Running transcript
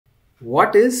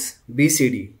What is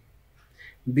BCD?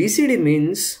 BCD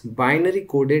means binary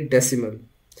coded decimal.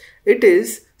 It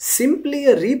is simply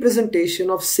a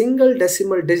representation of single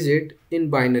decimal digit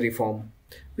in binary form.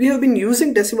 We have been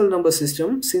using decimal number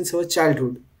system since our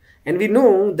childhood, and we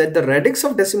know that the radix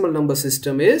of decimal number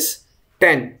system is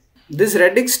 10. This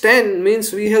radix 10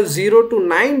 means we have 0 to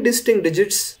 9 distinct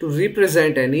digits to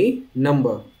represent any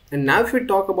number. And now if we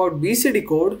talk about BCD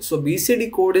code, so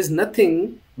BCD code is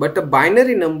nothing but a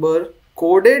binary number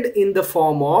coded in the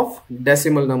form of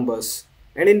decimal numbers.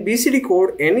 And in BCD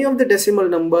code, any of the decimal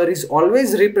number is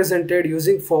always represented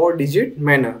using 4-digit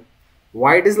manner.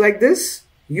 Why it is like this?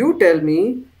 You tell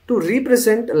me, to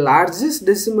represent largest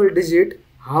decimal digit,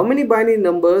 how many binary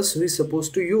numbers we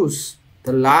supposed to use?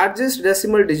 The largest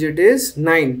decimal digit is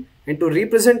 9, and to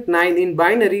represent 9 in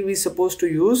binary we supposed to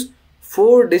use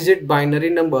 4-digit binary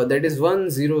number, that is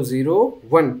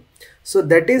 1001. So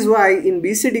that is why in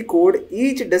BCD code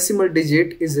each decimal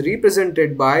digit is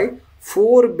represented by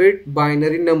 4-bit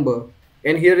binary number.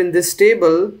 And here in this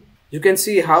table you can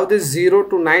see how this 0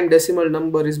 to 9 decimal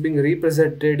number is being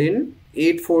represented in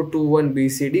 8421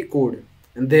 BCD code,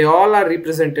 and they all are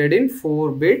represented in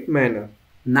 4-bit manner.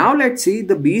 Now let's see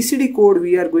the BCD code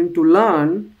we are going to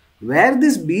learn, where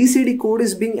this BCD code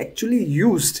is being actually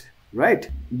used, right?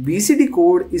 BCD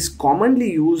code is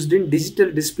commonly used in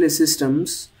digital display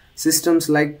systems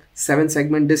like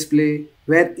 7-segment display,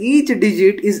 where each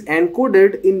digit is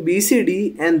encoded in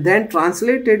BCD and then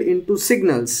translated into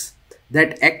signals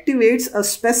that activates a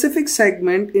specific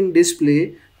segment in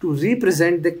display to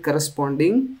represent the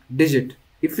corresponding digit.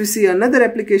 If you see another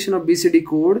application of BCD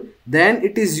code, then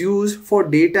it is used for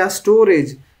data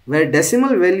storage, where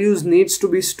decimal values needs to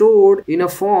be stored in a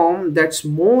form that's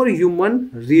more human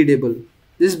readable.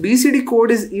 This BCD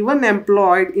code is even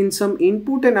employed in some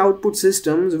input and output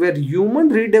systems where human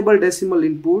readable decimal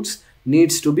inputs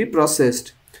needs to be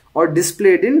processed or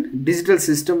displayed in digital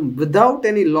system without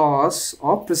any loss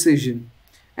of precision.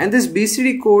 And this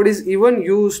BCD code is even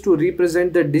used to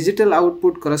represent the digital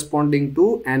output corresponding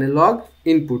to analog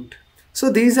input.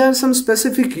 So these are some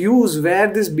specific use where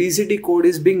this BCD code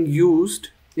is being used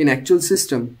in actual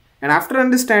system. And after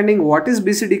understanding what is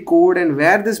BCD code and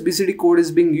where this BCD code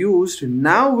is being used,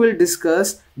 now we'll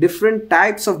discuss different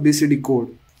types of BCD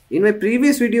code. In my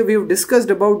previous video, we have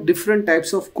discussed about different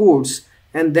types of codes,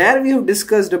 and there we have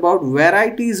discussed about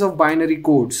varieties of binary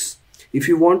codes. If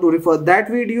you want to refer that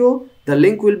video, the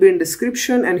link will be in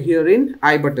description and here in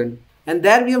I button. And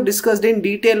there we have discussed in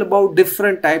detail about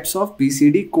different types of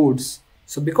BCD codes.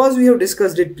 So because we have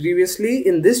discussed it previously,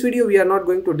 in this video we are not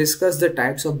going to discuss the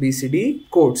types of BCD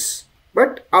codes.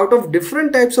 But out of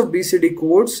different types of BCD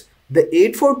codes, the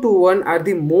 8421 are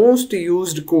the most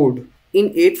used code. In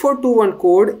 8421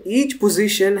 code, each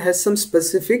position has some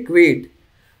specific weight.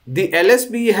 The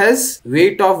LSB has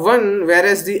weight of 1,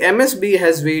 whereas the MSB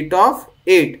has weight of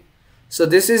 8. So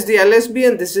this is the LSB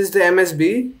and this is the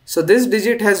MSB. So this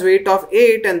digit has weight of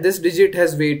 8 and this digit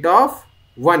has weight of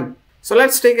 1. So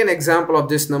let's take an example of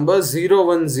this number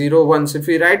 0101. So if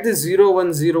we write this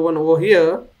 0101 over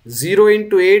here, 0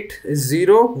 into 8 is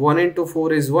 0, 1 into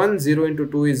 4 is 1, 0 into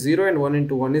 2 is 0 and 1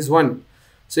 into 1 is 1.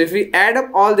 So if we add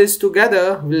up all this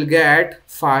together, we'll get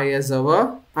 5 as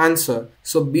our answer.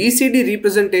 So BCD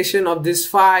representation of this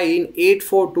 5 in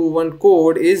 8421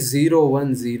 code is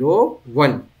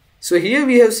 0101. So here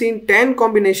we have seen 10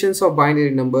 combinations of binary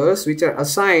numbers which are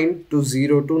assigned to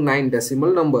 0 to 9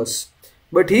 decimal numbers.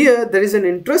 But here there is an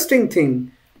interesting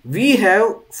thing. We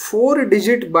have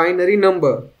 4-digit binary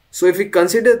number. So if we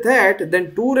consider that,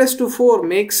 then 2 raised to 4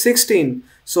 makes 16.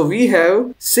 So we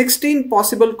have 16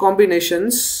 possible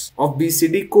combinations of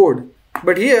BCD code.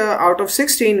 But here out of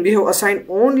 16 we have assigned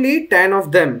only 10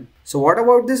 of them. So what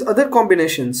about these other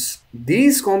combinations?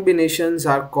 These combinations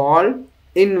are called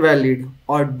invalid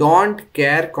or don't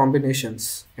care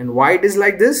combinations. And why it is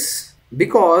like this?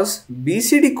 Because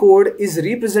BCD code is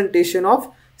representation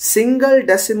of single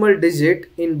decimal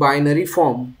digit in binary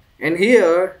form. And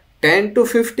here 10 to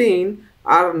 15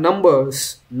 are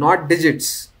numbers, not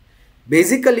digits.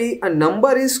 Basically, a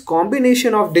number is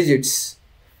combination of digits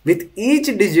with each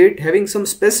digit having some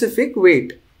specific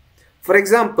weight. For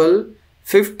example,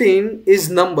 15 is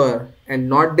number and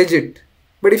not digit.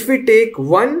 But if we take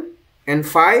 1 and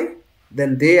 5,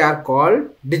 then they are called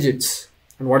digits.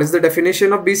 And what is the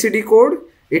definition of BCD code?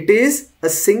 It is a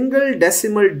single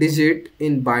decimal digit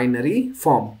in binary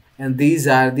form. And these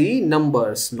are the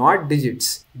numbers, not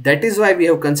digits. That is why we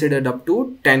have considered up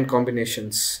to 10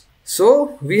 combinations.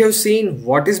 So we have seen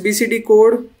what is BCD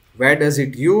code, where does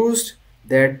it used,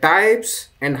 their types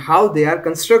and how they are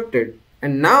constructed.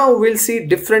 And now we'll see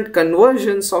different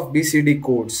conversions of BCD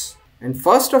codes. And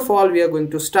first of all, we are going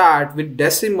to start with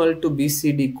decimal to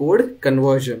BCD code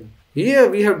conversion. Here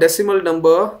we have decimal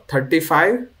number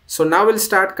 35. So now we'll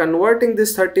start converting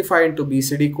this 35 into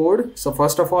BCD code. So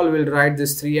first of all, we'll write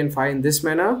this 3 and 5 in this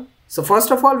manner. So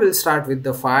first of all, we'll start with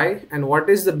the 5. And what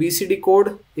is the BCD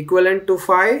code equivalent to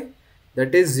 5?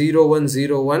 That is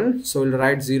 0101. So we'll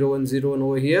write 0101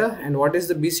 over here. And what is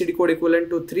the BCD code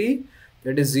equivalent to 3?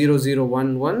 That is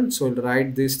 0011. So we'll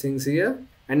write these things here.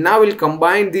 And now we'll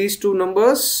combine these two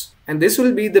numbers. And this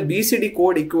will be the BCD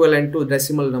code equivalent to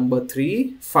decimal number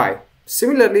 3, 5.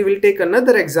 Similarly, we'll take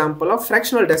another example of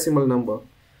fractional decimal number.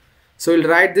 So we'll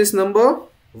write this number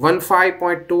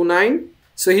 15.29.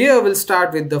 So here we'll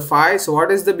start with the 5. So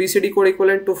what is the BCD code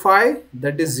equivalent to 5?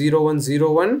 That is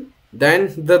 0101.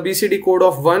 Then the BCD code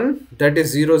of 1, that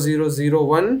is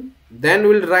 0001. Then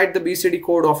we'll write the BCD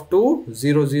code of 2,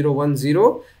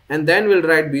 0010. And then we'll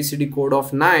write BCD code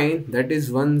of 9, that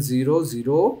is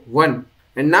 1001.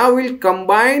 And now we'll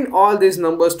combine all these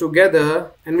numbers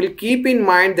together, and we'll keep in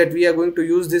mind that we are going to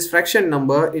use this fraction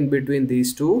number in between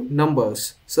these two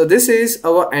numbers. So this is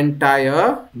our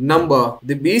entire number,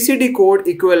 the BCD code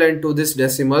equivalent to this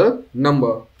decimal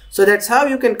number. So that's how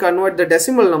you can convert the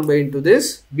decimal number into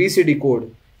this BCD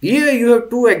code. Here you have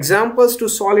two examples to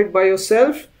solve it by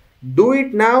yourself. Do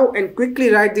it now and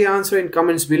quickly write the answer in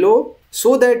comments below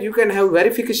so that you can have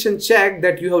verification check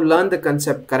that you have learned the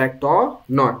concept correct or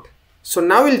not. So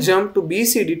now we'll jump to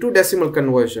BCD to decimal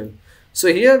conversion.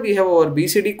 So here we have our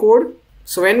BCD code.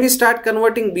 So when we start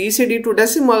converting BCD to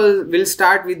decimal, we'll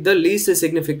start with the least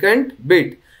significant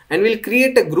bit. And we'll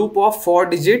create a group of 4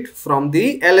 digits from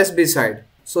the LSB side.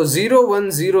 So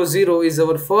 0100 is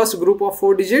our first group of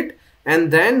 4 digits.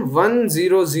 And then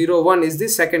 1001 is the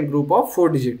second group of 4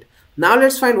 digits. Now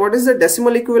let's find what is the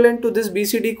decimal equivalent to this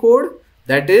BCD code.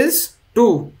 That is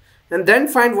 2. And then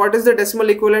find what is the decimal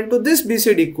equivalent to this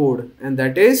BCD code, and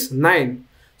that is 9.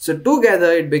 So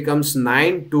together it becomes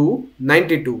 9 to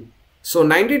 92. So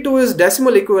 92 is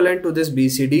decimal equivalent to this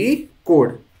BCD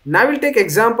code. Now we'll take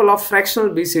example of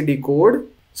fractional BCD code.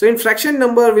 So in fraction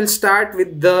number, we'll start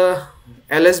with the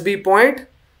LSB point.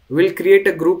 We'll create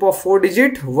a group of 4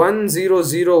 digit.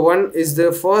 1001 is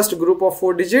the first group of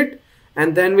 4 digit,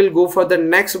 and then we'll go for the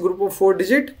next group of 4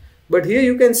 digit. But here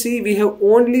you can see we have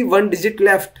only 1 digit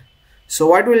left. So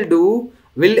what we'll do,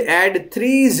 we'll add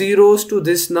 3 zeros to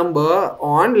this number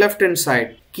on left hand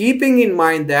side. Keeping in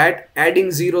mind that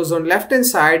adding zeros on left hand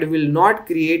side will not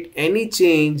create any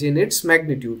change in its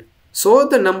magnitude. So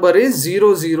the number is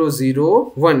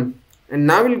 0001. And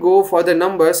now we'll go for the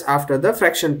numbers after the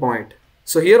fraction point.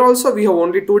 So here also we have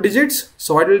only 2 digits.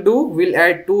 So what we'll do, we'll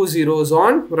add 2 zeros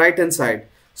on right hand side.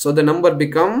 So the number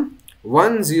become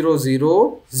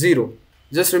 1000.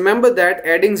 Just remember that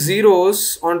adding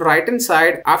zeros on right hand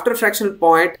side after fractional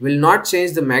point will not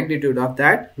change the magnitude of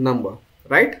that number,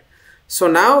 right? So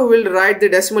now we'll write the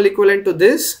decimal equivalent to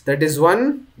this, that is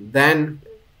 1, then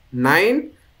 9,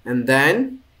 and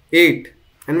then 8.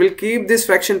 And we'll keep this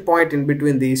fraction point in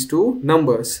between these two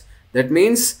numbers. That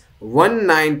means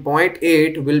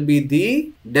 19.8 will be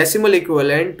the decimal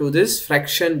equivalent to this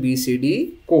fraction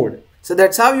BCD code. So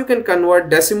that's how you can convert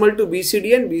decimal to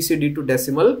BCD and BCD to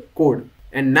decimal code.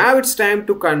 And now it's time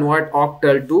to convert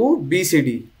octal to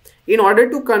BCD. In order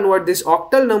to convert this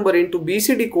octal number into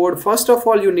BCD code, first of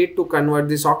all you need to convert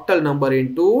this octal number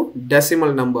into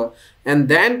decimal number, and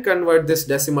then convert this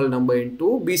decimal number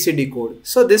into BCD code.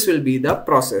 So this will be the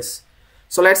process.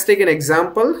 So let's take an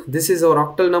example. This is our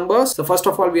octal number. So first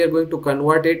of all we are going to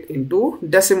convert it into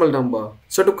decimal number.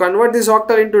 So to convert this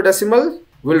octal into decimal,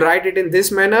 we'll write it in this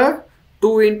manner.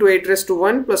 2 into 8 raised to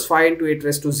 1 plus 5 into 8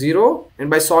 raised to 0. And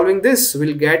by solving this,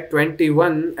 we'll get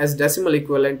 21 as decimal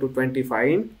equivalent to 25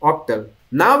 in octal.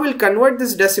 Now we'll convert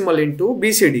this decimal into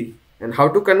BCD. And how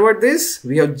to convert this?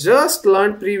 We have just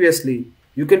learned previously.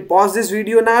 You can pause this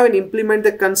video now and implement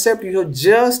the concept you have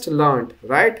just learned,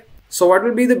 right? So what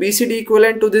will be the BCD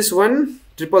equivalent to this one?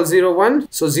 0001.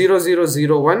 So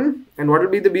 0001. And what will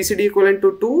be the BCD equivalent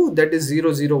to 2? That is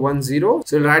 0010.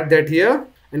 So we'll write that here.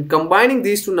 And combining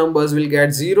these two numbers, we'll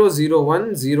get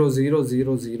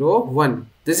 001000001.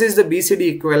 This is the BCD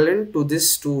equivalent to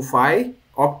this 25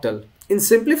 octal. In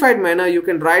simplified manner, you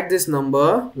can write this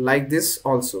number like this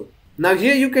also. Now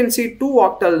here you can see 2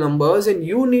 octal numbers, and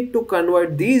you need to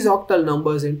convert these octal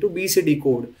numbers into BCD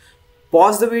code.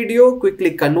 Pause the video,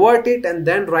 quickly convert it, and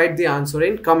then write the answer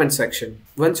in comment section.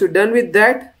 Once you're done with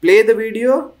that, play the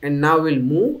video, and now we'll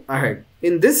move ahead.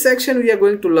 In this section, we are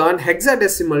going to learn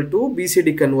hexadecimal to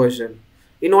BCD conversion.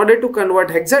 In order to convert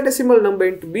hexadecimal number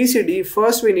into BCD,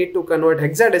 first we need to convert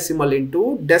hexadecimal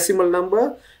into decimal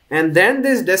number, and then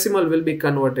this decimal will be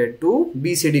converted to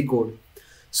BCD code.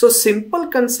 So simple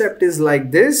concept is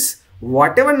like this.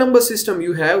 Whatever number system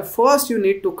you have, first you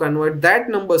need to convert that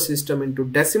number system into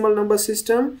decimal number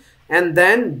system, and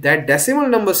then that decimal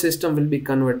number system will be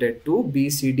converted to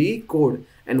BCD code.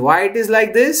 And why it is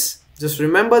like this? Just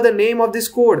remember the name of this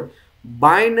code,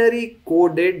 binary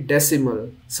coded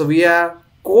decimal. So we are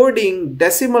coding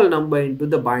decimal number into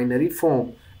the binary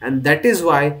form, and that is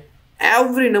why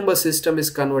every number system is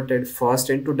converted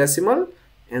first into decimal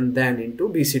and then into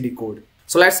BCD code.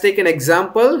 So let's take an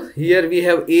example. Here we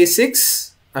have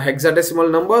A6, a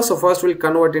hexadecimal number. So first we'll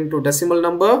convert into decimal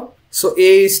number. So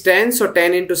A is 10, so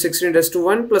 10 into 16 raised to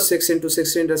 1 plus 6 into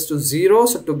 16 raised to 0.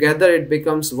 So together it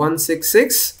becomes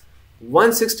 166.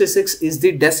 166 is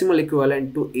the decimal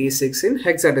equivalent to A6 in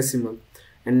hexadecimal.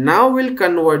 And now we'll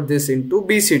convert this into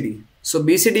BCD. So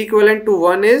BCD equivalent to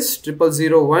 1 is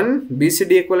 0001,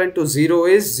 BCD equivalent to 0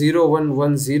 is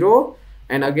 0110,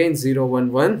 and again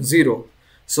 0110.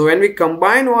 So when we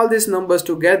combine all these numbers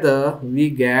together, we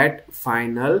get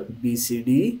final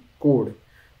BCD code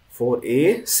for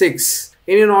A6.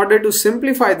 And in order to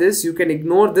simplify this, you can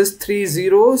ignore this 3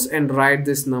 zeros and write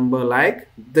this number like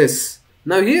this.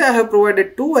 Now here I have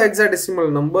provided two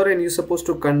hexadecimal number, and you're supposed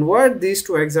to convert these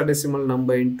two hexadecimal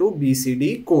number into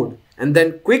BCD code. And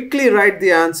then quickly write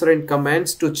the answer in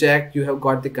comments to check you have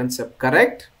got the concept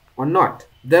correct or not.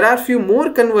 There are few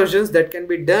more conversions that can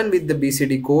be done with the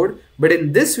BCD code, but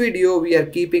in this video we are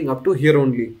keeping up to here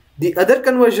only. The other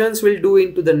conversions we'll do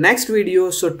into the next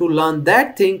video, so to learn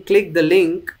that thing, click the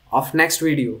link of next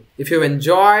video. If you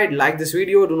enjoyed, like this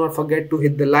video, do not forget to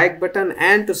hit the like button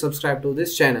and to subscribe to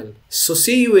this channel. So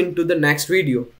see you into the next video.